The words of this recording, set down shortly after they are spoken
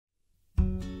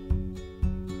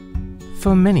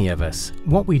For many of us,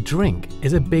 what we drink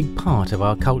is a big part of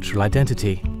our cultural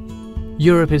identity.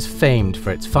 Europe is famed for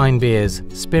its fine beers,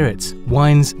 spirits,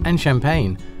 wines and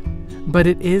champagne. But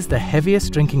it is the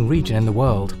heaviest drinking region in the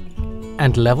world,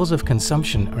 and levels of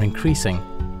consumption are increasing.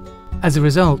 As a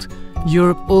result,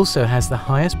 Europe also has the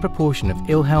highest proportion of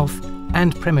ill health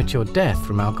and premature death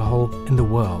from alcohol in the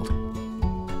world.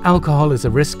 Alcohol is a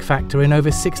risk factor in over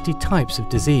 60 types of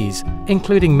disease,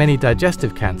 including many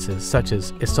digestive cancers such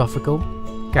as esophageal,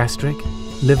 gastric,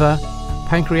 liver,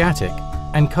 pancreatic,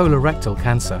 and colorectal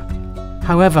cancer.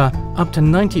 However, up to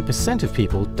 90% of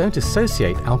people don't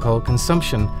associate alcohol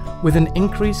consumption with an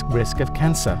increased risk of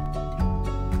cancer.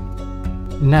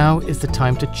 Now is the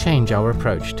time to change our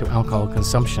approach to alcohol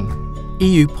consumption.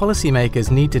 EU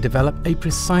policymakers need to develop a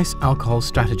precise alcohol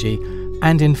strategy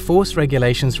and enforce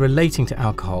regulations relating to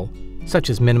alcohol, such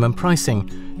as minimum pricing,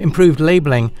 improved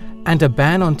labelling, and a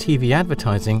ban on TV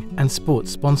advertising and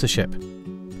sports sponsorship.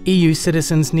 EU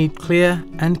citizens need clear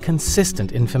and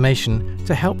consistent information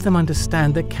to help them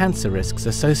understand the cancer risks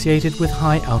associated with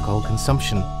high alcohol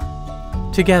consumption.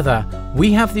 Together,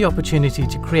 we have the opportunity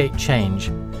to create change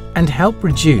and help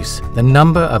reduce the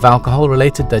number of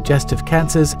alcohol-related digestive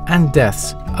cancers and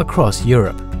deaths across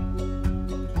Europe.